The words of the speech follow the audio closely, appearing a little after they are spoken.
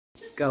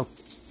go.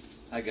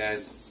 Hi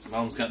guys,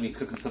 Mom's got me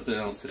cooking something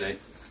else today.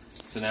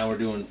 So now we're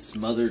doing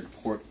smothered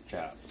pork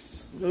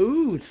chops.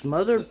 Ooh,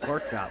 smothered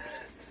pork chops.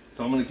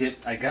 So I'm gonna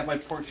I got my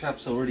pork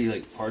chops already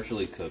like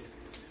partially cooked,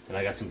 and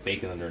I got some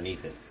bacon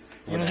underneath it.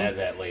 We're gonna add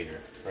that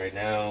later. Right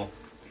now,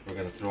 we're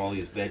gonna throw all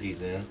these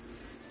veggies in.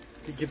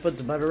 Did you put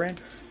the butter in?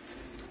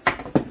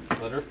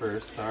 Butter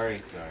first. Sorry.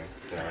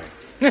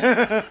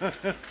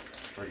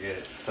 Forget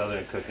it.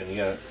 Southern cooking. You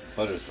got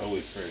butter's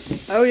always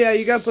first. Oh yeah,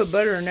 you gotta put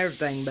butter in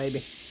everything,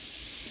 baby.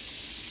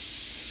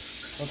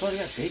 I thought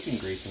you got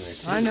bacon grease in there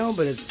too. I know,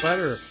 but it's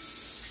butter.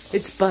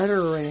 It's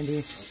butter,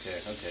 Randy.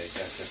 Okay,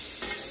 gotcha.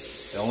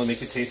 They only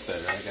make it taste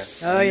better.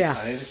 Oh yeah.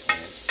 I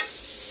understand.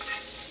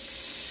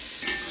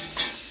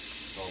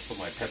 I'll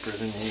put my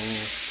peppers in here.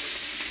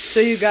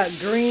 So you got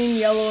green,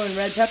 yellow, and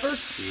red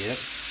peppers?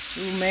 Yep.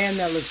 Ooh man,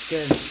 that looks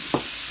good.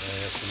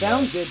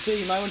 Sounds good too.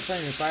 You might want to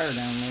turn your fire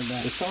down a little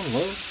bit. It's on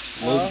low.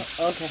 Oh,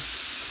 okay.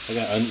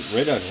 I got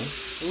red onion.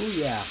 Ooh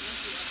yeah.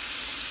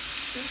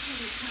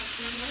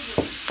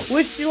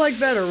 Which do you like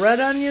better, red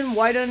onion,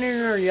 white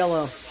onion, or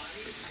yellow?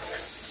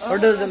 Or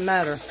does it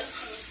matter?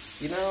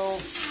 You know,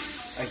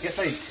 I guess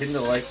I tend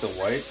to like the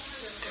white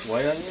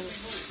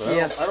onions. But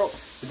I don't.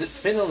 It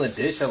depends on the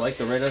dish. I like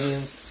the red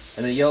onions,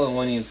 and the yellow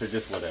onions are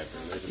just whatever.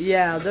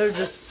 They're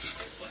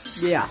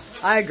just. Yeah,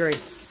 I agree.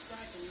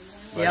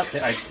 Yep.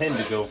 I tend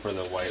to go for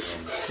the white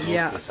ones most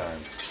of the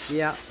time.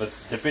 Yeah. But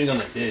depending on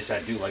the dish,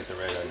 I do like the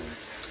red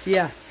onions.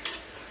 Yeah,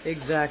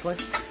 exactly.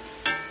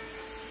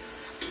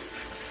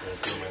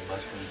 Throw my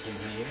mushrooms in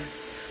here.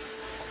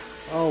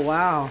 Oh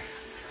wow.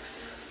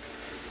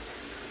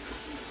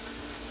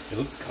 It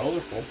looks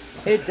colorful.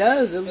 It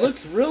does. It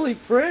looks really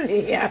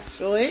pretty,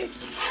 actually.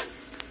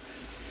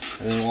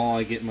 And then while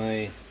I get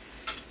my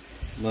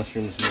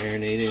mushrooms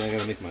marinating, I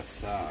gotta make my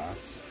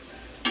sauce.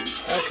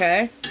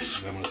 Okay.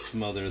 I'm gonna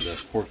smother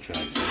the pork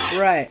chops in.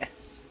 Right.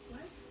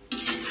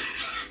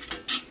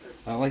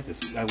 I like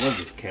this. I love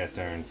this cast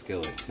iron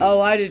skillet too. Oh,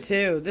 I do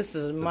too. This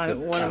is one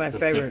of my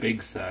favorites. The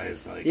big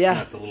size, like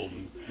not the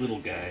little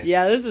guy.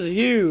 Yeah, this is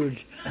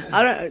huge.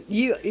 I don't.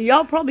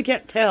 Y'all probably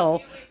can't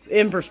tell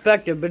in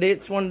perspective, but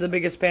it's one of the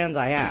biggest pans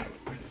I have.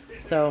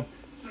 So.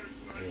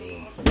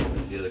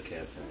 There's the other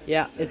cast iron.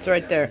 Yeah, it's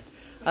right there,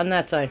 on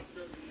that side.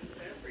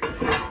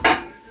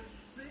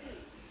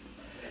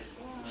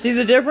 See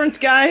the difference,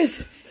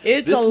 guys?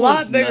 It's a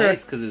lot bigger. This one's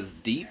nice because it's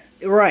deep.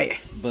 Right.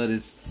 But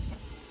it's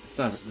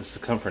not, the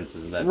circumference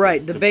isn't that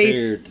right, big the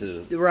base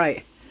to...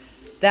 Right.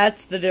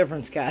 That's the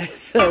difference, guys.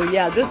 So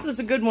yeah, this is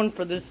a good one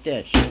for this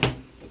dish.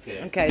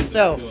 Okay,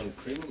 so doing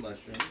cream of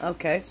mushroom.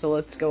 Okay, so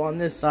let's go on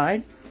this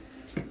side.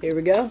 Here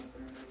we go.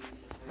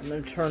 I'm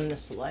gonna turn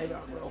this light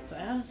on real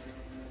fast.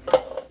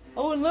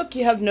 Oh, and look,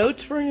 you have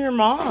notes from your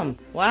mom.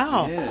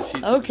 Wow. Yeah,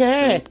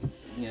 okay.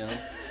 You know,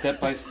 step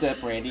by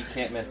step, Randy,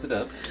 can't mess it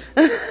up.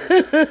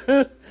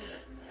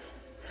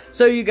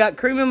 So you got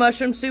cream of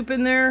mushroom soup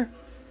in there?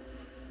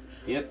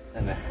 Yep,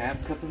 and a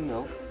half cup of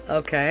milk.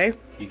 Okay.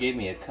 You gave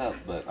me a cup,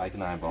 but I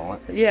can eyeball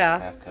it. Yeah.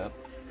 Half cup.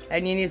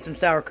 And you need some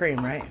sour cream,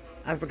 right?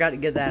 I forgot to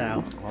get that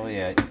out. Oh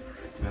yeah, you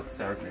got the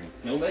sour cream.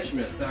 No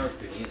measurement of sour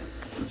cream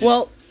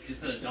either.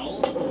 Just a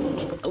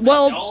dollop?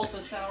 Well, a dollop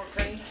of sour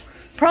cream?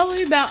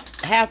 Probably about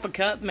half a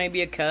cup,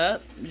 maybe a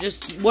cup.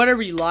 Just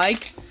whatever you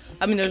like.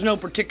 I mean, there's no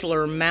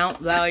particular amount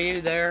value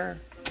there.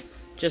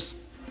 Just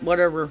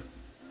whatever.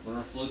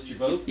 Whatever floats your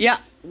boat? Yeah,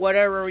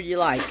 whatever you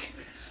like.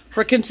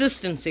 For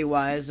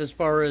consistency-wise, as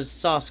far as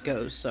sauce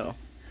goes, so,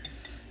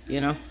 you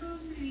know.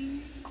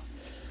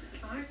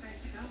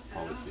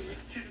 Obviously.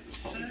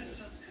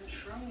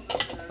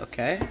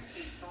 Okay.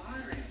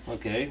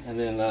 Okay, and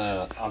then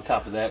on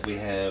top of that we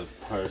have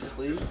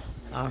parsley.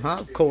 Uh-huh,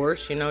 of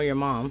course. You know your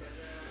mom.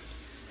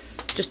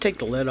 Just take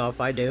the lid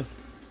off, I do.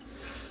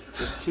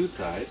 There's two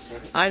sides,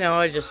 right? I know,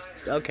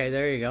 okay,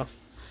 there you go.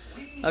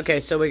 Okay,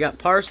 so we got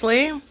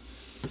parsley.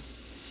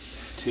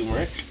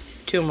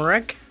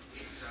 Turmeric.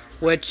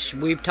 Which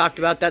we've talked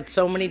about that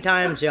so many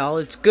times, y'all.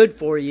 It's good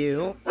for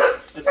you.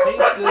 It tastes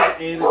good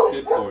and it's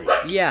good for you.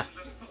 Yeah,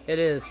 it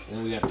is. And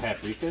then we got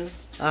paprika.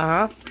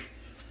 Uh-huh.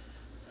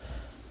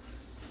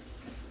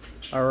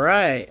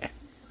 Alright.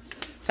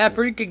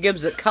 Paprika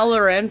gives it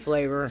color and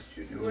flavor.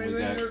 And then we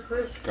got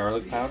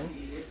garlic powder.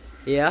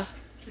 Yeah.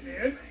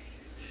 And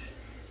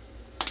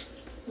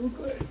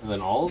then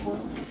olive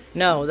oil?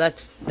 No,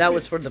 that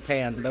was for the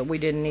pan, but we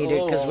didn't need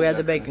it because we had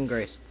the bacon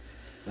grease.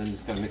 Then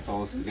just gotta mix all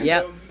this together.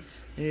 Yep.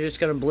 And you're just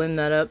gonna blend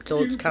that up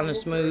till it's kind of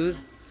smooth.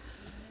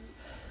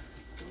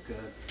 Okay.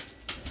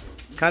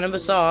 Kind of a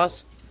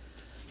sauce.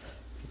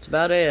 That's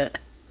about it.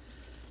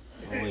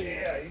 Oh,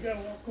 yeah. You gotta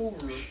walk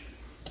over it.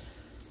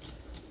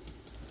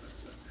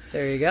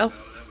 There you go.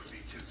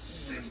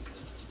 It's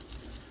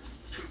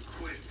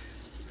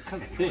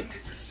kind of thick.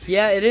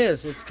 Yeah, it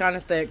is. It's kind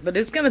of thick, but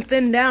it's gonna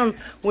thin down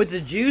with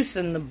the juice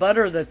and the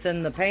butter that's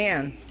in the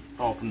pan.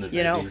 Oh, from the veggies.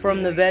 You know,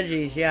 from the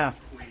veggies, yeah.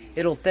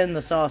 It'll thin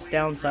the sauce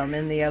down some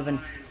in the oven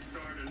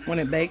when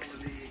it bakes.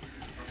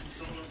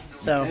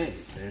 So. Okay,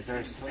 there's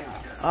our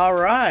sauce. All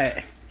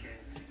right.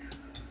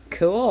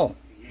 Cool.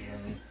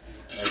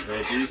 Our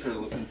veggies are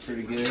looking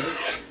pretty good.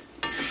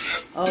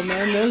 Oh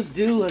man, those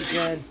do look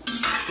good.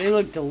 They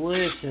look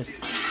delicious.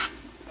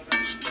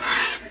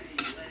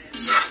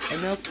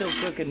 And they'll still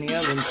cook in the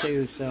oven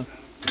too, so.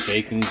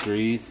 Bacon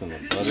grease and the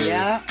butter.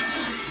 Yeah.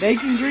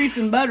 Bacon grease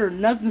and butter.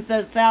 Nothing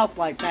says South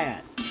like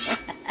that.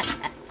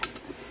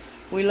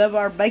 We love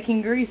our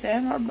bacon grease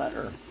and our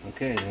butter.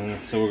 Okay,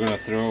 and so we're going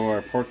to throw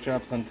our pork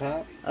chops on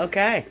top.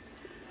 Okay.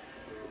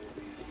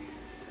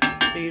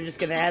 So you're just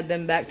going to add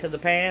them back to the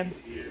pan?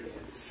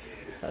 Yes.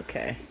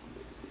 Okay.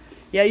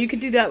 Yeah, you could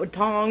do that with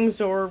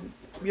tongs or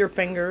your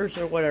fingers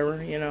or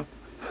whatever, you know.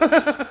 Hey,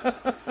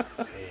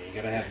 you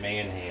got to have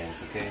man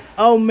hands, okay?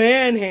 Oh,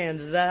 man hands.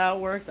 Is that how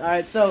it works? All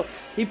right, so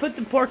he put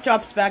the pork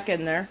chops back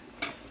in there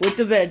with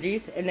the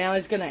veggies, and now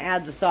he's going to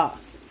add the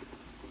sauce.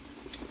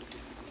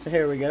 So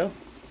here we go.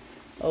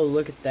 Oh,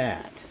 look at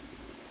that.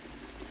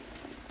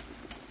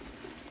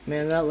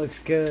 Man, that looks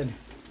good.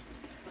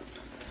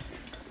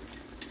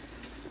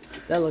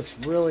 That looks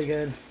really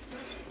good.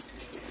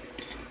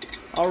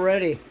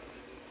 Already.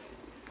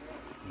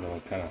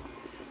 No, kind of.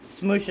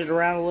 Smoosh it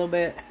around a little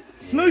bit.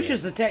 Smoosh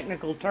is a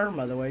technical term,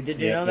 by the way. Did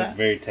you know that?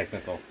 Very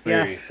technical.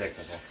 Very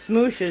technical.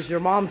 Smoosh is your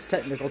mom's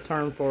technical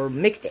term for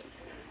mix it.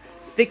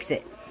 Fix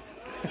it.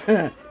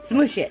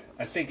 Smoosh it.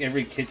 I think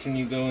every kitchen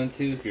you go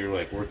into, if you're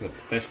like working in a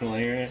professional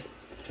area,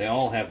 they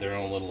all have their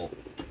own little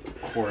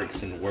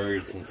quirks and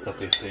words and stuff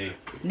they say.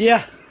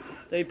 Yeah,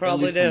 they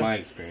probably At least do. from my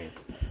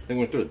experience. Then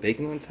we're going to throw the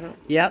bacon on top?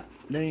 Yep.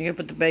 Then you're going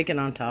to put the bacon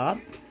on top.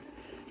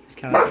 Just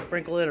kind of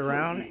sprinkle it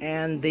around.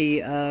 And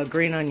the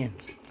green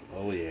onions.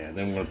 Oh yeah,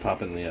 then we're going to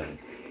pop it in the oven.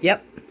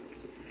 Yep.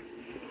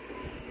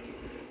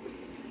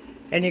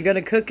 And you're going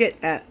to cook it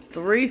at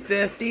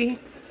 350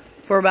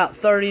 for about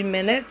 30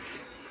 minutes.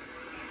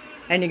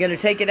 And you're going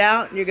to take it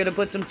out and you're going to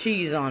put some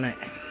cheese on it.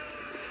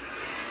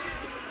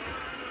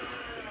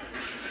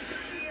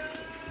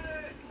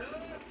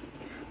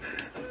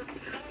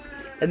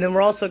 And then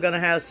we're also going to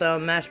have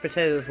some mashed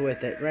potatoes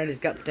with it. Randy's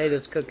got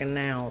potatoes cooking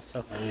now.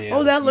 So,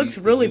 oh, that looks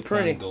really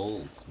pretty.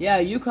 Gold. Yeah,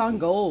 Yukon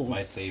Gold.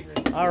 My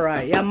favorite. All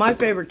right. Yeah, my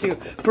favorite too.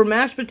 For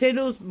mashed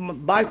potatoes,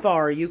 by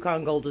far,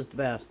 Yukon Gold is the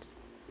best.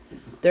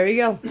 There you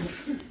go.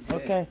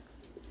 Okay.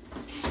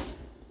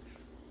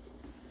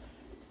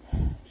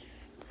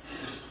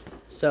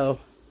 So,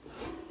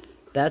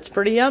 that's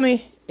pretty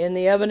yummy. In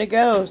the oven it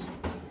goes.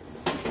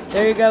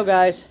 There you go,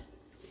 guys.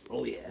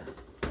 Oh, yeah.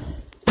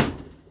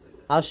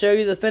 I'll show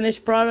you the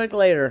finished product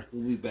later.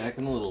 We'll be back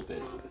in a little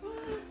bit.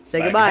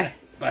 Say goodbye.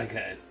 Bye,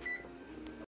 guys.